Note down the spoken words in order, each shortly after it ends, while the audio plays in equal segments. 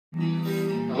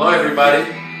Hello everybody,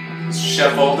 this is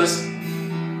Chef Uldis.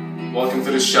 Welcome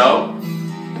to the show.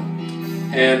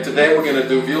 And today we're going to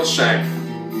do Veal Shank.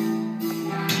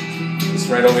 It's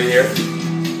right over here.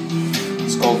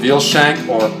 It's called Veal Shank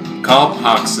or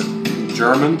Kalbshaxen in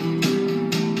German.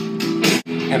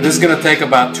 And this is going to take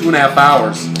about 2.5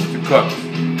 hours to cook.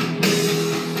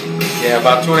 Yeah,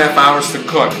 about 2.5 hours to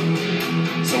cook.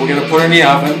 So we're going to put it in the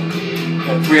oven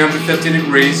at 350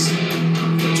 degrees for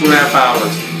 2.5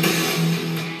 hours.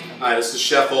 Hi, this is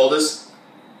Chef Uldis.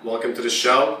 Welcome to the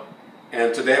show.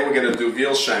 And today we're going to do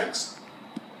veal shanks.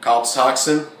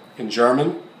 Kalbshaxen in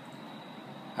German.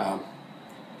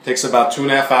 Takes about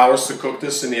 2.5 hours to cook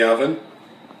this in the oven.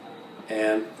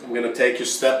 And I'm going to take you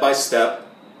step by step.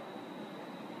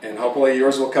 And hopefully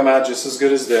yours will come out just as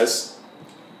good as this.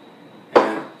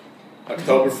 And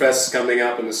Oktoberfest is coming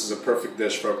up, and this is a perfect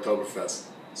dish for Oktoberfest.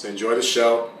 So enjoy the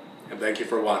show, and thank you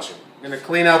for watching. I'm going to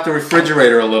clean out the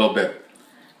refrigerator a little bit.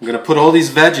 I'm going to put all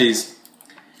these veggies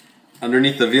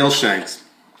underneath the veal shanks.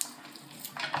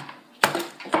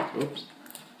 Oops.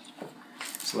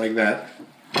 Just like that.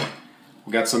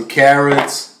 We got some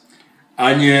carrots,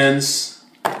 onions,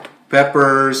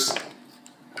 peppers,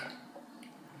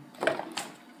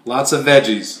 lots of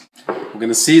veggies. We're going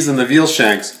to season the veal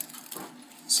shanks.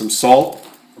 Some salt,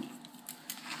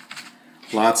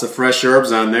 lots of fresh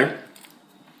herbs on there,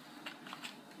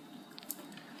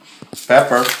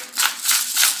 pepper,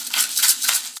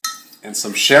 and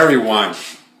some sherry wine.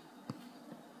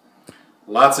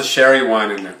 Lots of sherry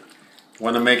wine in there.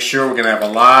 Want to make sure we're going to have a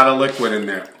lot of liquid in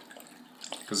there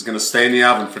because it's going to stay in the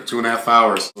oven for 2.5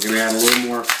 hours. We're going to add a little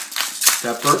more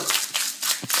pepper.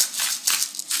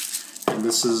 And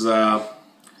this is a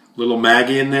little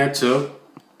Maggi in there too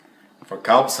for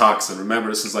Kalbshaxen. Remember,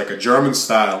 this is like a German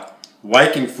style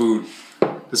Viking food.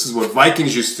 This is what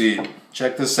Vikings used to eat.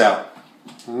 Check this out.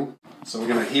 So we're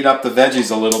going to heat up the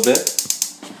veggies a little bit.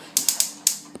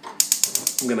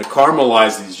 I'm going to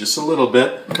caramelize these just a little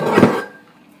bit.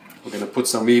 We're going to put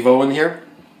some Veau in here.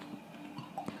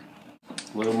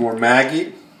 A little more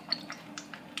Maggi.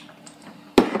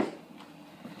 A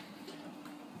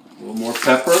little more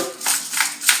pepper.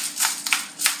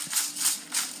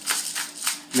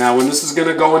 Now when this is going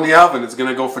to go in the oven, it's going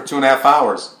to go for 2.5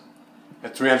 hours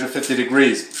at 350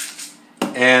 degrees.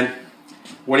 And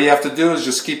what you have to do is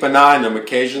just keep an eye on them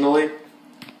occasionally.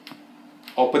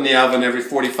 Open the oven every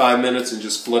 45 minutes and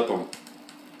just flip them.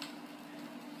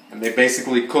 And they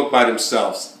basically cook by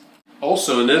themselves.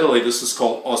 Also in Italy, this is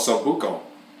called osso bucco.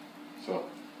 So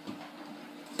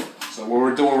what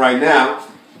we're doing right now,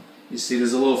 you see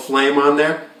there's a little flame on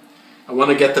there. I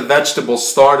want to get the vegetables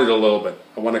started a little bit.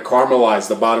 I want to caramelize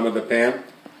the bottom of the pan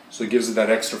so it gives it that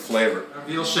extra flavor. Our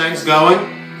veal shank's going.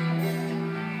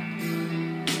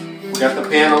 We got the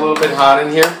pan a little bit hot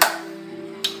in here.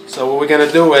 So what we're going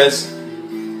to do is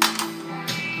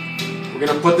we're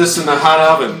going to put this in the hot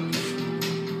oven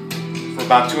for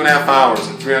about 2.5 hours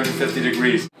at 350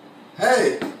 degrees.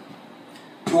 Hey,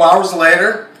 2 hours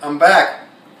later, I'm back.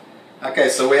 Okay,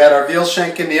 so we had our veal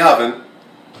shank in the oven,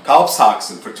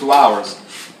 Kalbshaxen, for 2 hours.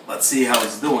 Let's see how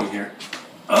it's doing here.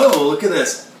 Oh, look at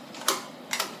this.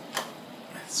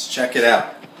 Let's check it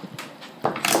out.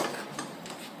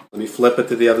 Let me flip it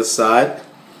to the other side.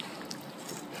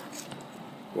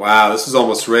 Wow, this is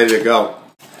almost ready to go.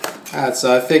 Alright,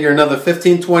 so I figure another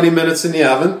 15-20 minutes in the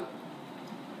oven.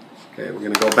 Okay, we're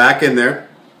going to go back in there.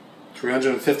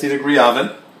 350 degree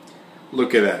oven.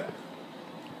 Look at that.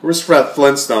 Where's Fred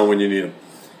Flintstone when you need him?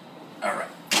 Alright,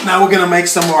 now we're going to make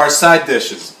some of our side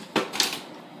dishes.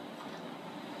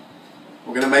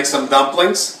 We're going to make some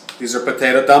dumplings. These are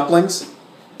potato dumplings.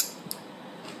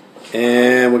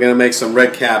 And we're going to make some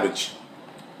red cabbage.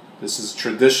 This is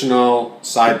traditional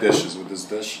side dishes with this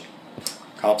dish.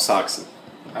 Kalbshaxen.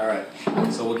 Alright,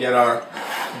 so we'll get our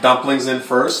dumplings in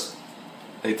first.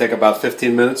 They take about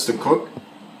 15 minutes to cook.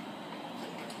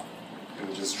 And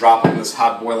we'll just drop in this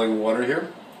hot boiling water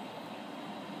here.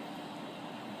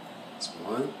 That's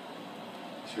 1,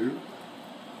 2,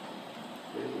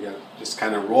 3. We gotta just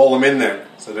kind of roll them in there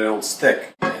so they don't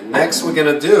stick. And next we're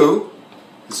going to do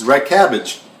is red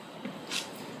cabbage.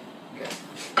 Okay.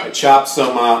 I chopped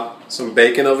some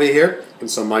bacon over here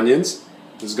and some onions.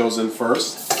 This goes in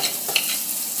first.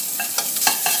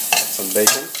 Some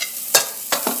bacon.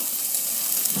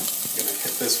 I'm going to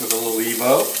hit this with a little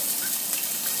Veau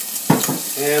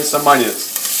and some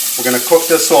onions. We're going to cook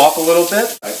this off a little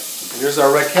bit. Right. Here's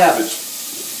our red cabbage.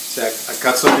 See, I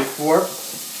cut some before.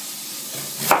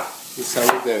 This is how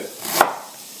we did it.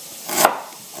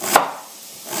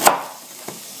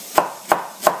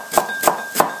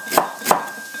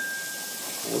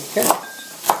 Okay,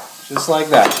 just like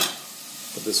that.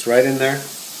 Put this right in there,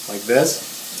 like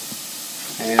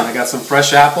this. And I got some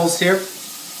fresh apples here.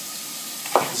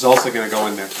 This is also going to go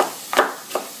in there.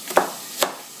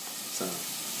 So,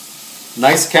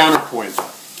 nice counterpoint.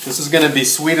 This is going to be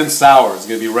sweet and sour. It's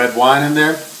going to be red wine in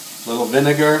there, a little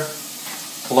vinegar,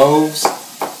 cloves,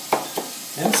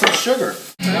 and some sugar.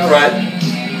 Alright.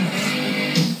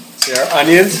 See our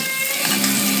onions?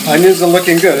 Onions are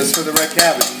looking good. This is for the red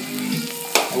cabbage.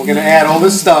 And we're going to add all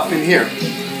this stuff in here.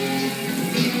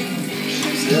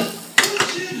 See it?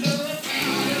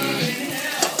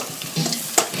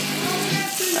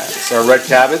 That's our red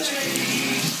cabbage.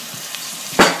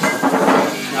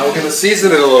 Now we're going to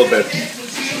season it a little bit.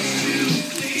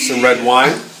 Some red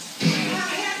wine.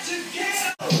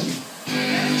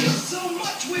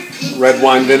 Red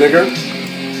wine vinegar.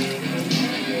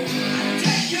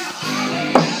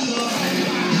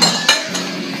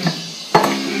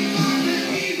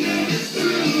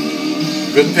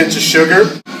 Good pinch of sugar.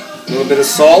 A little bit of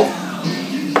salt.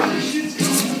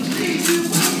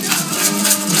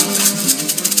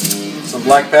 Some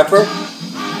black pepper.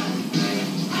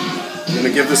 I'm going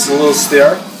to give this a little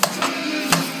stir.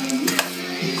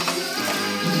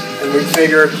 And we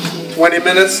figure 20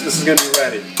 minutes, this is going to be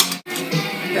ready.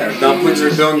 Yeah, our dumplings are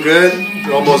doing good.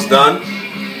 We're almost done.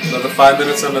 Another 5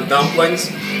 minutes on the dumplings.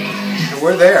 And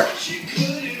we're there.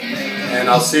 And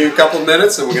I'll see you in a couple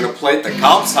minutes and we're going to plate the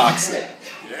Kalbshaxen.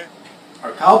 Yeah.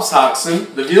 Our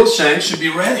Kalbshaxen, the veal shank, should be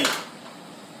ready.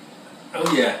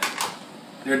 Oh yeah.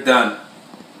 They're done.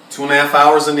 2.5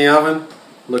 hours in the oven.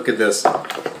 Look at this.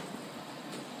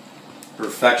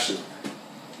 Perfection.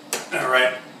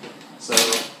 Alright. So,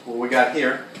 what we got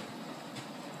here,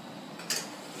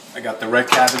 I got the red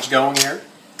cabbage going here.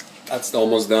 That's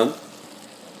almost done.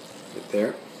 Right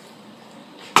there.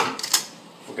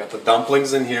 We got the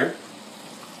dumplings in here.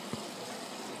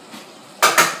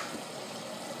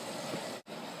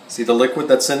 See the liquid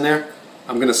that's in there?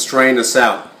 I'm going to strain this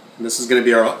out. And this is going to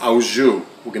be our osso.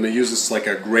 We're going to use this like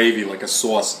a gravy, like a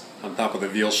sauce on top of the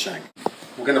veal shank.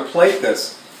 We're going to plate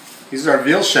this. These are our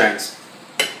veal shanks.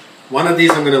 One of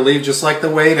these I'm going to leave just like the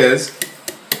way it is.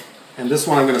 And this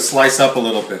one I'm going to slice up a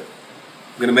little bit.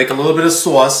 I'm going to make a little bit of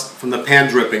sauce from the pan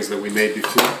drippings that we made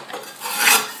before.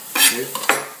 Okay.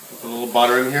 Put a little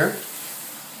butter in here.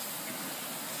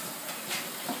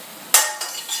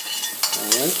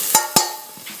 Alright.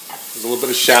 There's a little bit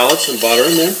of shallots and butter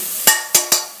in there.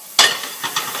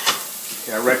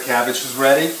 Okay, our red cabbage is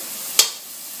ready.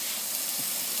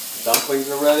 The dumplings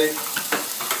are ready.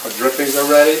 Our drippings are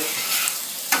ready.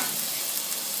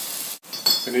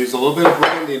 I'm going to use a little bit of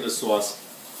brandy in the sauce.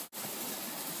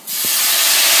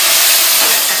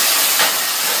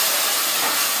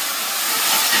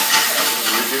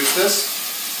 Reduce this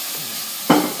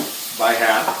by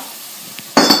half.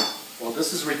 While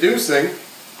this is reducing,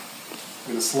 I'm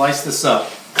going to slice this up.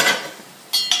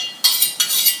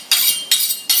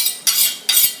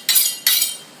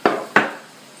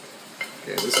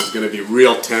 Okay, this is going to be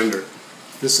real tender.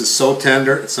 This is so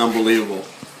tender, it's unbelievable.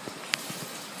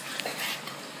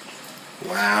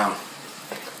 Wow.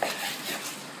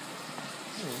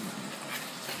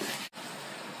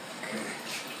 Okay.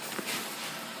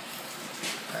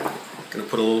 Gonna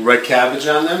put a little red cabbage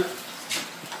on there.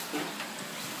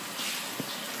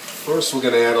 First we're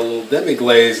gonna add a little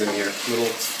demi-glaze in here, a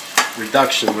little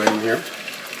reduction right in here.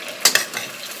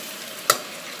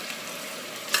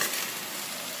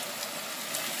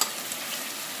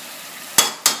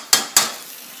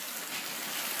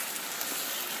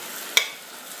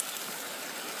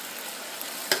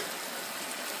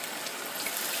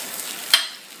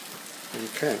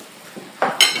 Okay,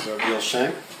 this is our veal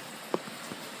shank.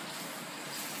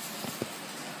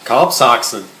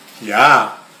 Kalbshaxen.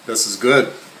 Yeah, this is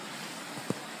good.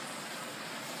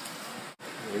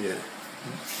 Oh yeah.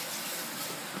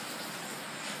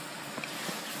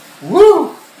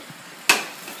 Woo!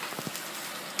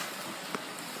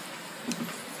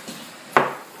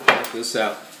 Check this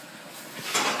out.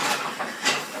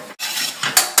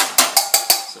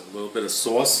 So a little bit of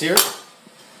sauce here.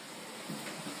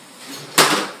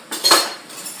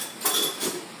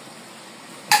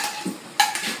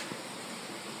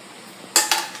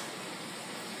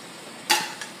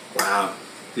 Wow,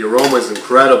 the aroma is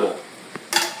incredible.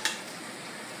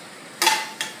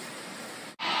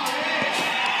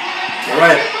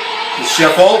 Alright, this is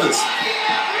Chef Uldis,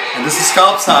 and this is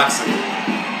Kalbshaxen.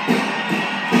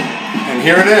 And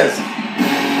here it is.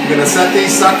 I'm going to set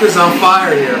these suckers on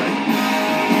fire here.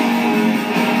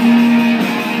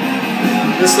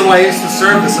 This is the way I used to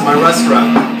serve this in my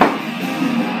restaurant.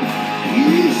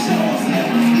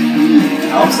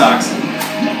 Kalbshaxen.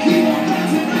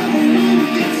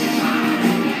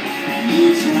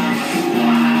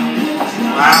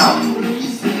 Wow.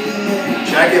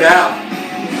 Check it out.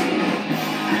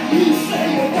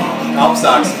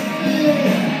 Kalbshaxen.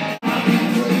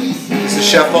 This is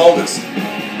Chef Uldis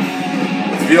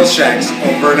with Veal Shanks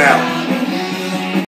over and out.